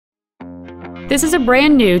This is a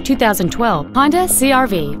brand new 2012 Honda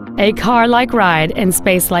CR-V, a car-like ride and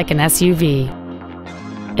space like an SUV.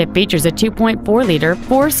 It features a 2.4-liter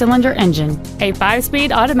four-cylinder engine, a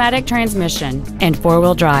 5-speed automatic transmission, and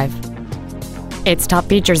four-wheel drive. Its top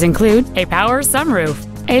features include a power sunroof,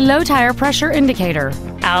 a low tire pressure indicator,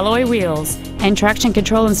 alloy wheels, and traction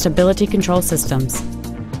control and stability control systems.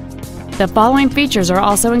 The following features are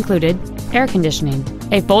also included: air conditioning,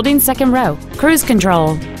 a folding second row, cruise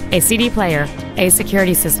control, a CD player, a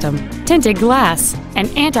security system, tinted glass, an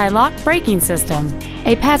anti-lock braking system,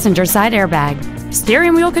 a passenger side airbag,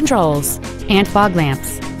 steering wheel controls, and fog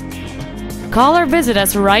lamps. Call or visit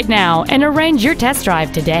us right now and arrange your test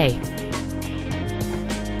drive today.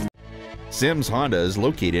 Sims Honda is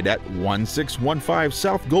located at 1615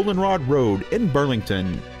 South Goldenrod Road in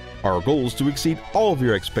Burlington. Our goal is to exceed all of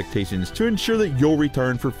your expectations to ensure that you'll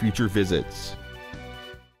return for future visits.